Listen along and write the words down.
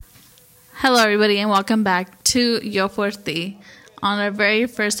Hello, everybody, and welcome back to Yo Por Ti. On our very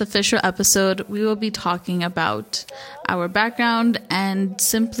first official episode, we will be talking about our background and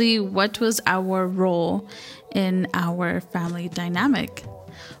simply what was our role in our family dynamic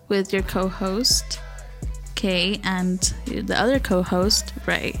with your co-host, Kay, and the other co-host,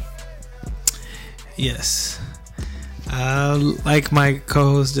 Ray. Yes. Like my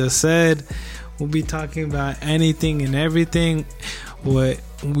co-host just said, we'll be talking about anything and everything, what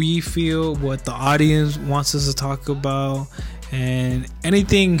we feel, what the audience wants us to talk about, and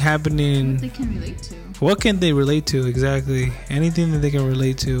anything happening. What they can relate to. What can they relate to? Exactly. Anything that they can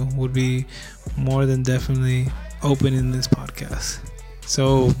relate to would be more than definitely open in this podcast.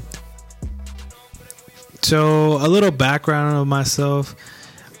 So a little background of myself.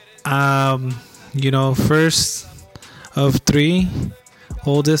 First of three,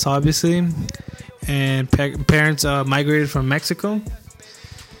 oldest obviously, and parents migrated from Mexico.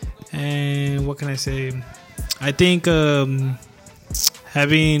 And what can I say? I think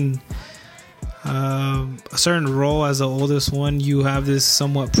having a certain role as the oldest one, you have this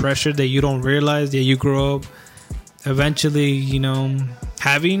somewhat pressure that you don't realize that you grow up eventually,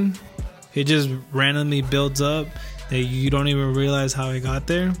 having. It just randomly builds up that you don't even realize how it got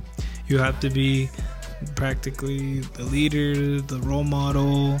there. You have to be practically the leader, the role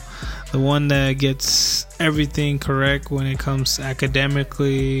model, the one that gets everything correct when it comes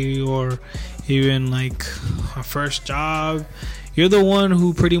academically or even like a first job. You're the one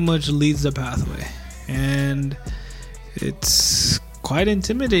who pretty much leads the pathway, and it's quite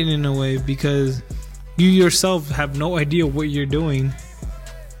intimidating in a way because you yourself have no idea what you're doing.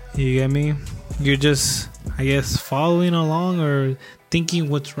 You get me? You're just, I guess, following along or thinking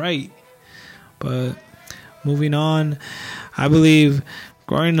what's right. But moving on, I believe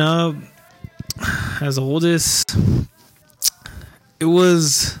growing up as the oldest, it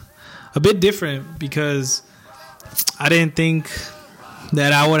was a bit different because I didn't think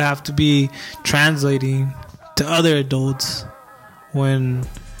that I would have to be translating to other adults when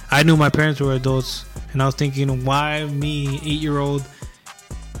I knew my parents were adults, and I was thinking, why me, 8-year-old,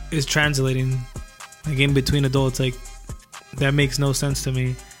 is translating like in between adults? Like, that makes no sense to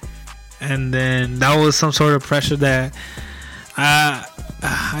me. And then that was some sort of pressure that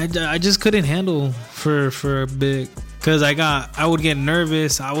I just couldn't handle for a bit, because I would get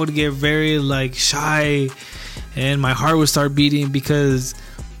nervous, I would get very like shy, and my heart would start beating because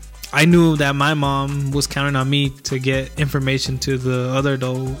I knew that my mom was counting on me to get information to the other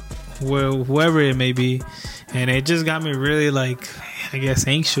adult, whoever it may be, and it just got me really, like, I guess,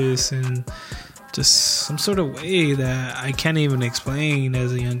 anxious and just some sort of way that I can't even explain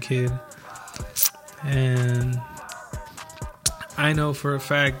as a young kid. And I know for a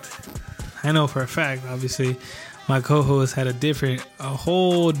fact, obviously, my co-host had a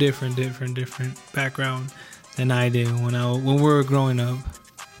whole different background than I did when we were growing up.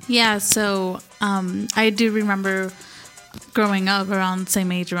 Yeah, so I do remember growing up around the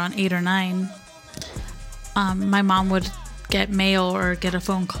same age, around 8 or 9. My mom would get mail or get a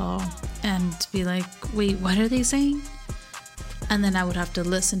phone call and be like, wait, what are they saying? And then I would have to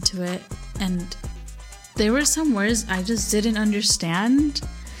listen to it, and there were some words I just didn't understand,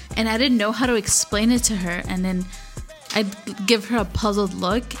 and I didn't know how to explain it to her. And then I'd give her a puzzled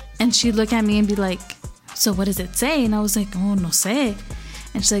look, and she'd look at me and be like, so what does it say? And I was like, oh, no sé.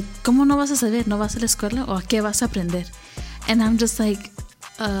 And she's like, ¿cómo no vas a saber? ¿No vas a la escuela? ¿O a qué vas a aprender? And I'm just like,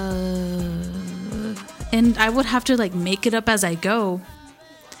 and I would have to like make it up as I go.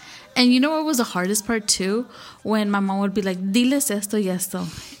 And you know what was the hardest part too? When my mom would be like, diles esto y esto.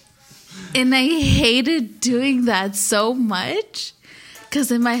 And I hated doing that so much, because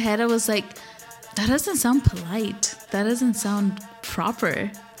in my head I was like, that doesn't sound polite. That doesn't sound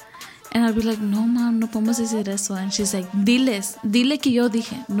proper. And I'd be like, no, mom, no podemos decir eso. And she's like, dile que yo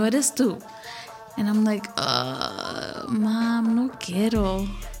dije, no eres tú. And I'm like, mom, no quiero.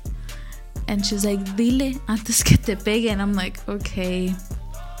 And she's like, dile antes que te pegue. And I'm like, okay.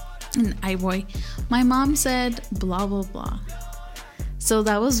 And my mom said blah blah blah. So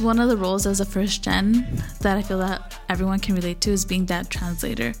that was one of the roles as a first gen that I feel that everyone can relate to, is being that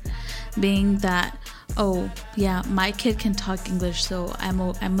translator, being that, oh yeah, my kid can talk English, so I'm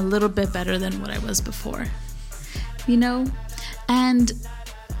a little bit better than what I was before, and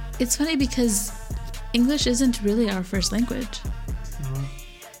it's funny because English isn't really our first language.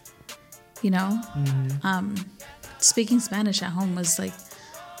 Speaking Spanish at home was like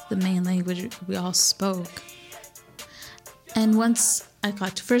the main language we all spoke. And once I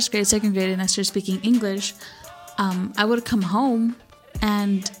got to first grade, second grade, and I started speaking English, I would come home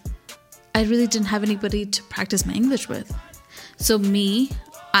and I really didn't have anybody to practice my English with. So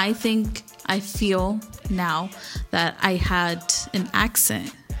I think I feel now that I had an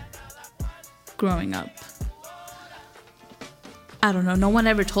accent growing up. I don't know. No one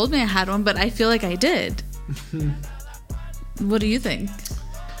ever told me I had one, but I feel like I did. What do you think?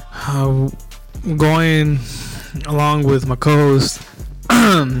 Going along with my co-host,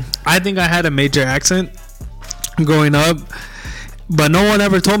 I think I had a major accent growing up, but no one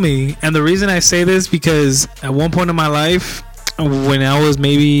ever told me. And the reason I say this because at one point in my life, when I was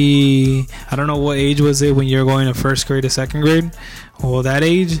maybe, I don't know what age was it when you're going to first grade to second grade, well, that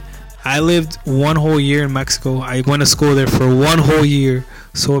age, I lived one whole year in Mexico. I went to school there for one whole year.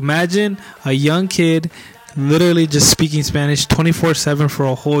 So imagine a young kid literally just speaking Spanish 24/7 for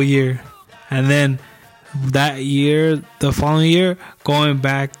a whole year. And then that year, the following year, going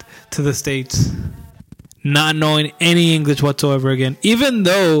back to the States, not knowing any English whatsoever again. Even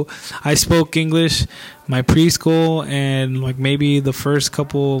though I spoke English my preschool and like maybe the first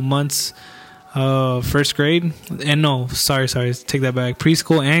couple months of first grade. And no, sorry, take that back.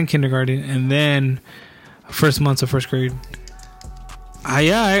 Preschool and kindergarten, and then first months of first grade.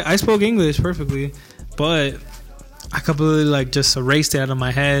 I spoke English perfectly, but I completely like just erased it out of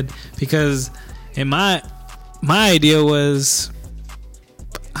my head because in my idea was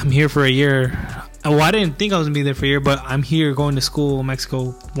I'm here for a year. Well, I didn't think I was gonna be there for a year, but I'm here going to school in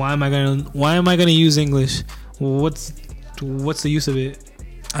Mexico. Why am I gonna use English? What's the use of it?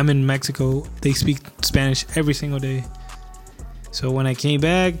 I'm in Mexico. They speak Spanish every single day. So when I came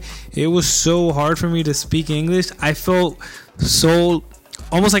back, it was so hard for me to speak English. I felt so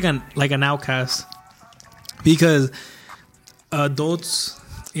almost like an outcast because adults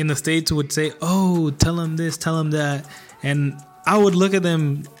in the States would say, "Oh, tell them this, tell them that," and I would look at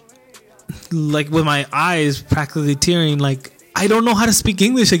them like with my eyes practically tearing, like I don't know how to speak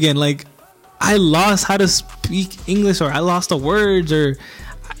English again. Like I lost how to speak English, or I lost the words, or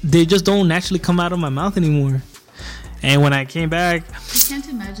they just don't naturally come out of my mouth anymore. And when I came back, I can't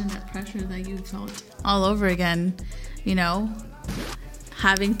imagine that pressure that you felt all over again, you know,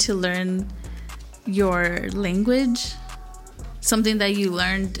 having to learn your language, something that you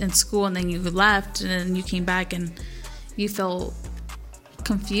learned in school and then you left and then you came back and you felt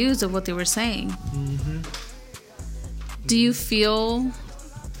confused of what they were saying. Mm-hmm. Do you feel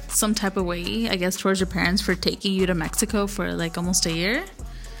some type of way, I guess, towards your parents for taking you to Mexico for like almost a year?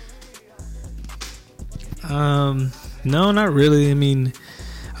 No, not really. I mean,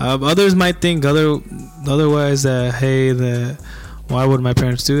 others might think otherwise that, hey, why would my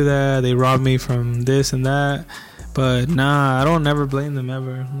parents do that? They robbed me from this and that. But nah, I don't never blame them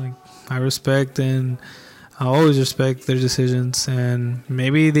ever. Like I respect and I always respect their decisions, and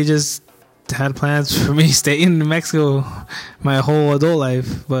maybe they just had plans for me staying in Mexico my whole adult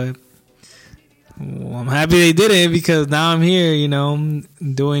life, but I'm happy they did it because now I'm here, you know,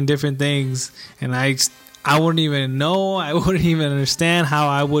 doing different things, and I wouldn't even know, I wouldn't even understand how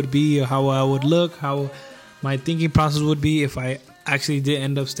I would be or how I would look, how my thinking process would be if I actually did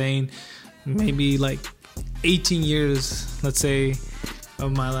end up staying maybe like 18 years, let's say,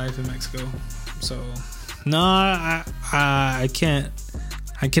 of my life in Mexico. So no, I can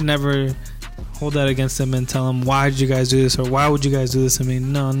never hold that against them and tell them, why did you guys do this, or why would you guys do this to me?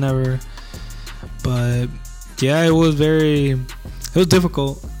 No, never. But yeah, it was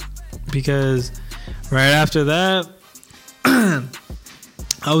difficult because right after that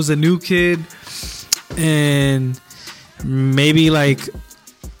I was a new kid, and maybe like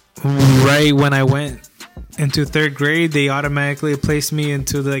right when I went into third grade, they automatically placed me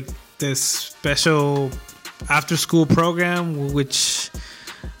into like this special after school program, which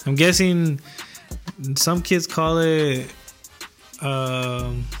I'm guessing some kids call it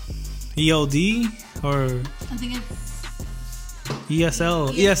ELD, or I think it's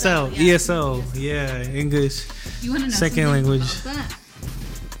ESL. Yeah, English. You want to know second language. About that?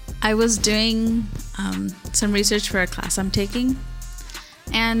 I was doing some research for a class I'm taking,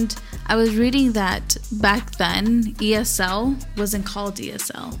 and I was reading that back then ESL wasn't called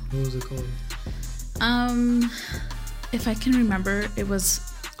ESL. What was it called? If I can remember, it was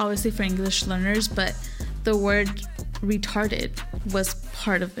obviously for English learners, but the word retarded was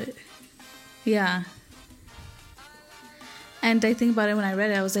part of it. Yeah. And I think about it when I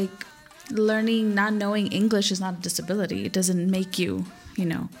read it, I was like, not knowing English is not a disability. It doesn't make you,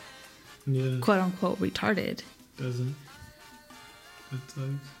 quote unquote retarded. Doesn't.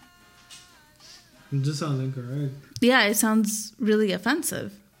 It just sounds incorrect. Yeah, it sounds really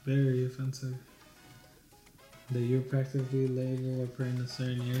offensive. Very offensive. That you're practically labeled up in a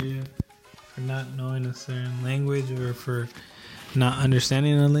certain area for not knowing a certain language or for not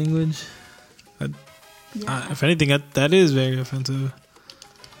understanding a language. If anything, that is very offensive.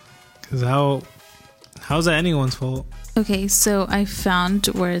 Because how's that anyone's fault? Okay, so I found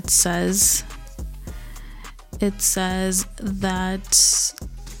where it says that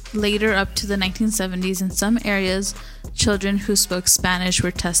later, up to the 1970s, in some areas, children who spoke Spanish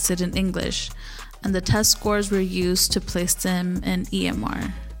were tested in English, and the test scores were used to place them in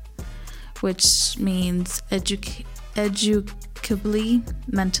EMR, which means educably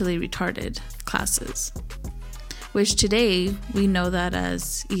mentally retarded classes, which today we know that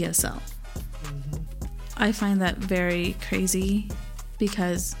as ESL. I find that very crazy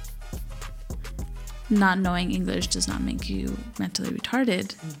because not knowing English does not make you mentally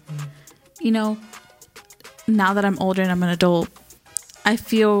retarded. You know, now that I'm older and I'm an adult, I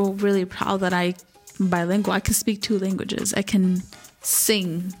feel really proud that I'm bilingual. I can speak 2 languages. I can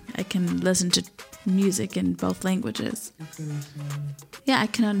sing. I can listen to music in both languages. Yeah, I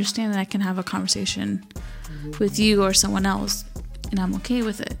can understand and I can have a conversation with you or someone else, and I'm okay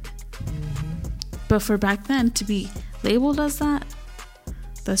with it. But for back then to be labeled as that,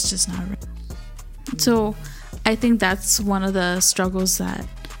 that's just not right. So I think that's one of the struggles that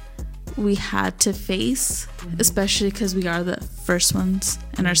we had to face, especially because we are the first ones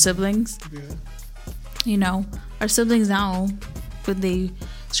in our siblings. You know, our siblings now, when they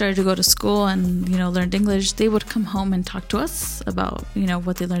started to go to school and, you know, learned English, they would come home and talk to us about, you know,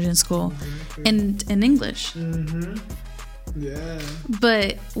 what they learned in school in English. Yeah.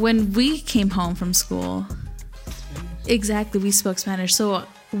 But when we came home from school, exactly, we spoke Spanish. So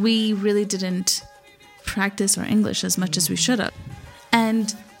we really didn't practice our English as much as we should have.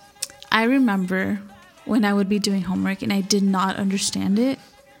 And I remember when I would be doing homework and I did not understand it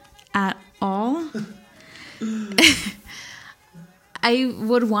at all. I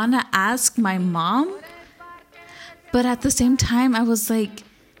would want to ask my mom, but at the same time, I was like,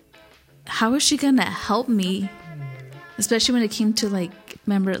 how is she going to help me? Especially when it came to, like,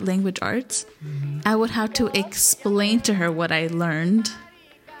 remember language arts, I would have to explain to her what I learned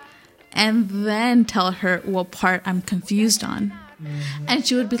and then tell her what part I'm confused on. And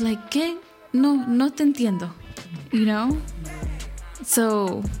she would be like, ¿Qué? No te entiendo. You know?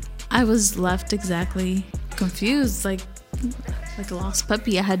 So I was left exactly confused, like a lost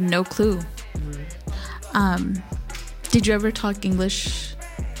puppy. I had no clue. Did you ever talk English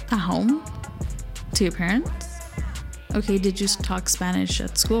at home to your parents? Okay, did you talk Spanish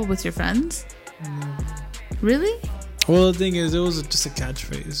at school with your friends? No. Really? Well, the thing is, it was just a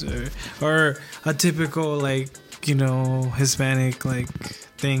catchphrase or a typical, like, you know, Hispanic, like,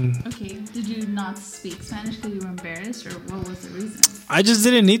 thing. Okay, did you not speak Spanish because you were embarrassed, or what was the reason? I just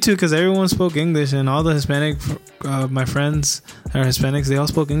didn't need to because everyone spoke English, and all the Hispanic, my friends that are Hispanics, they all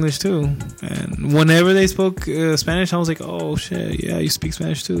spoke English too. And whenever they spoke Spanish, I was like, oh shit, yeah, you speak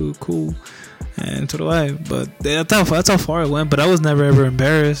Spanish too, cool. And so do I. But that's how far it went. But I was never ever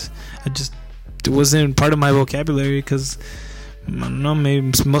embarrassed. It wasn't part of my vocabulary because I don't know,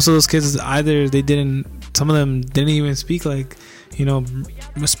 maybe most of those kids some of them didn't even speak, like, you know,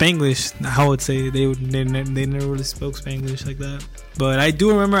 Spanglish. I would say they never really spoke Spanglish like that. But I do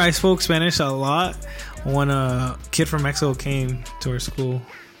remember I spoke Spanish a lot when a kid from Mexico came to our school.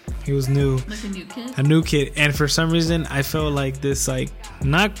 He was new. Like a new kid? A new kid. And for some reason, I felt like this, like,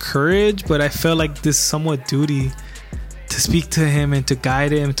 not courage, but I felt like this somewhat duty to speak to him and to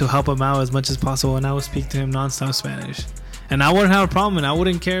guide him, to help him out as much as possible. And I would speak to him nonstop Spanish. And I wouldn't have a problem. And I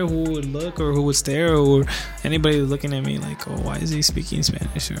wouldn't care who would look or who would stare or anybody looking at me like, oh, why is he speaking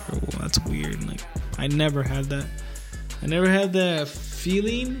Spanish? Or, oh, that's weird. Like, I never had that. I never had that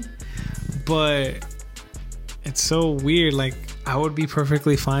feeling. But it's so weird. Like, I would be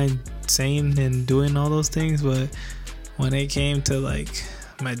perfectly fine saying and doing all those things, but when it came to, like,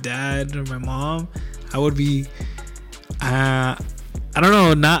 my dad or my mom, I would be I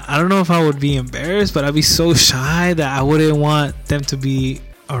don't know if I would be embarrassed, but I'd be so shy that I wouldn't want them to be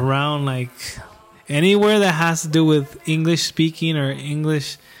around, like, anywhere that has to do with English speaking or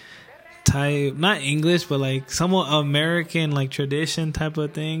English type, not English, but like somewhat American, like, tradition type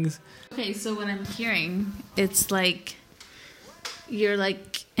of things. Okay, so what I'm hearing, it's like you're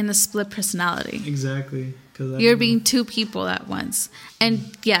like in a split personality. Exactly. You're being 2 people at once.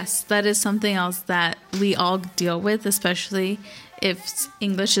 And yes, that is something else that we all deal with, especially if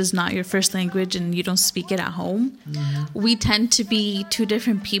English is not your first language and you don't speak it at home. Mm-hmm. We tend to be 2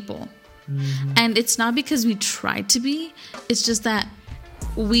 different people. Mm-hmm. And it's not because we try to be, it's just that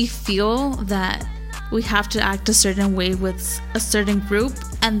we feel that we have to act a certain way with a certain group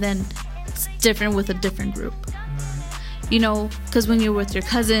and then it's different with a different group. You know, because when you're with your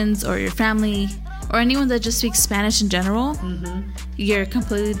cousins or your family or anyone that just speaks Spanish in general, mm-hmm. you're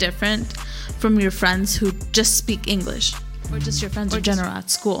completely different from your friends who just speak English. or just your friends in general at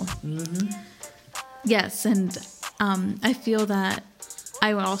school. Yes, and I feel that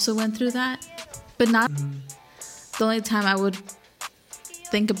I also went through that, but not. The only time I would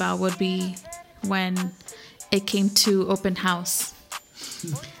think about would be when it came to open house,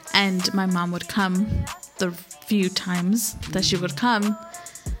 and my mom would come. The few times that she would come,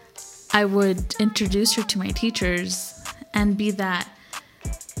 I would introduce her to my teachers and be that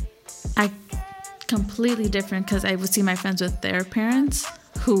completely different, because I would see my friends with their parents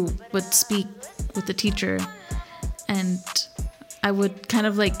who would speak with the teacher, and I would kind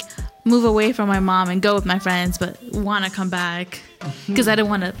of like move away from my mom and go with my friends, but want to come back because I didn't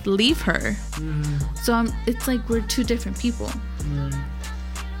want to leave her. So it's like we're two different people.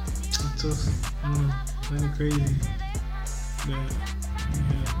 That's so kind of crazy.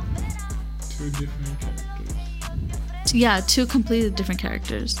 Two different characters. Yeah, two completely different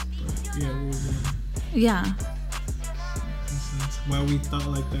characters. But yeah, what was that? Yeah. Why we thought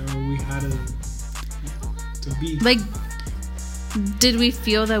like that, or we had to be. Like, did we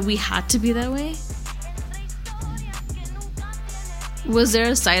feel that we had to be that way? Was there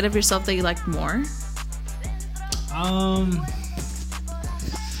a side of yourself that you liked more?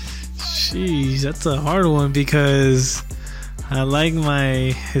 Jeez, that's a hard one, because I like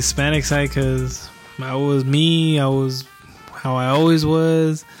my Hispanic side because I was me. I was how I always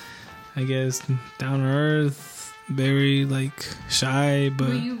was. I guess down to earth, very like shy. But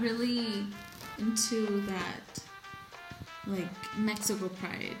were you really into that, like Mexico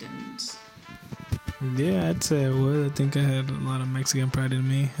pride and? Yeah, I'd say I was. I think I had a lot of Mexican pride in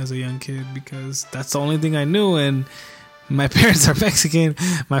me as a young kid, because that's the only thing I knew, and my parents are Mexican.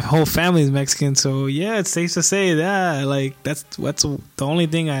 My whole family is Mexican, so yeah, it's safe to say that like that's the only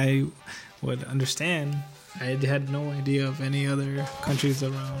thing I would understand. I had no idea of any other countries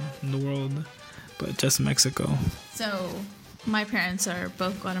around in the world, but just Mexico. So my parents are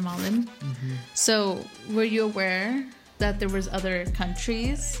both Guatemalan. So were you aware that there was other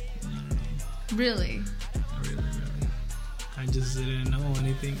countries? Really? Really. I just didn't know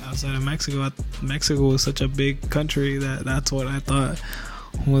anything outside of Mexico. Mexico was such a big country that's what I thought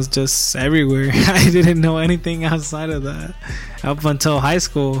was just everywhere. I didn't know anything outside of that up until high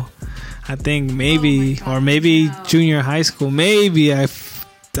school. I think maybe, junior high school,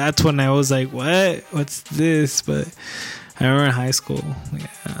 that's when I was like, what's this? But I remember in high school, yeah,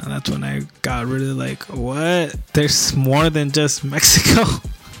 that's when I got really like, what? There's more than just Mexico.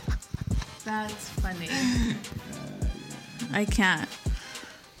 That's funny. I can't.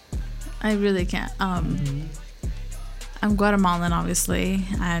 I really can't. I'm Guatemalan, obviously,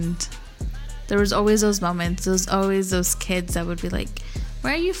 and there was always those moments. There was always those kids that would be like,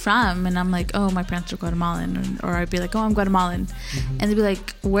 where are you from? And I'm like, oh, my parents are Guatemalan. Or I'd be like, oh, I'm Guatemalan. And they'd be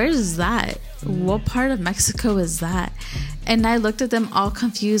like, where's that? What part of Mexico is that? And I looked at them all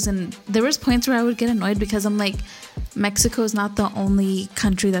confused, and there was points where I would get annoyed because I'm like, Mexico is not the only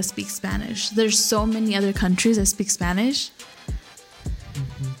country that speaks Spanish. There's so many other countries that speak Spanish.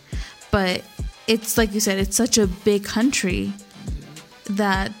 But it's like you said, it's such a big country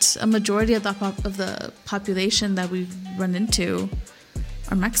that a majority of the population that we run into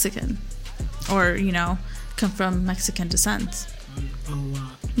are Mexican, or come from Mexican descent. A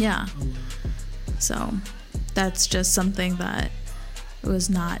lot. Yeah. A lot. So that's just something that was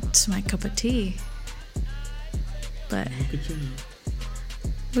not my cup of tea. But look at you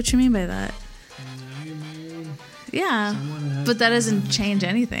now. What you mean by that? Now you're married. Yeah, but that doesn't change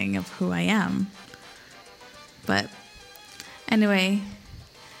anything of who I am. But anyway,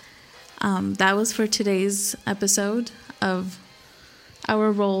 that was for today's episode of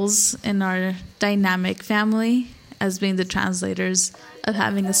our roles in our dynamic family as being the translators of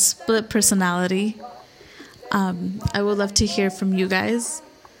having a split personality. I would love to hear from you guys.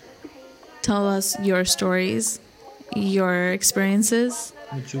 Tell us your stories, your experiences.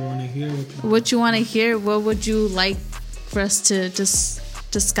 What you want to hear. What you want to hear. What would you like for us to just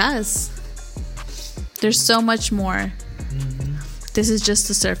discuss? There's so much more. This is just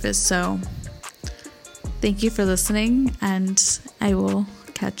the surface. So thank you for listening, and I will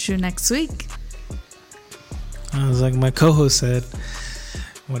catch you next week. I was like my co-host said,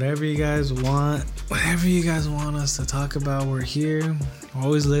 whatever you guys want us to talk about, we're here. We're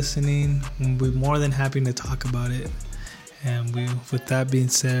always listening. We're more than happy to talk about it. And with that being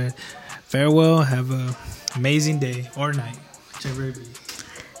said, farewell. Have an amazing day or night, whichever it be.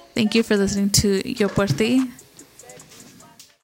 Thank you for listening to Yo Por Ti.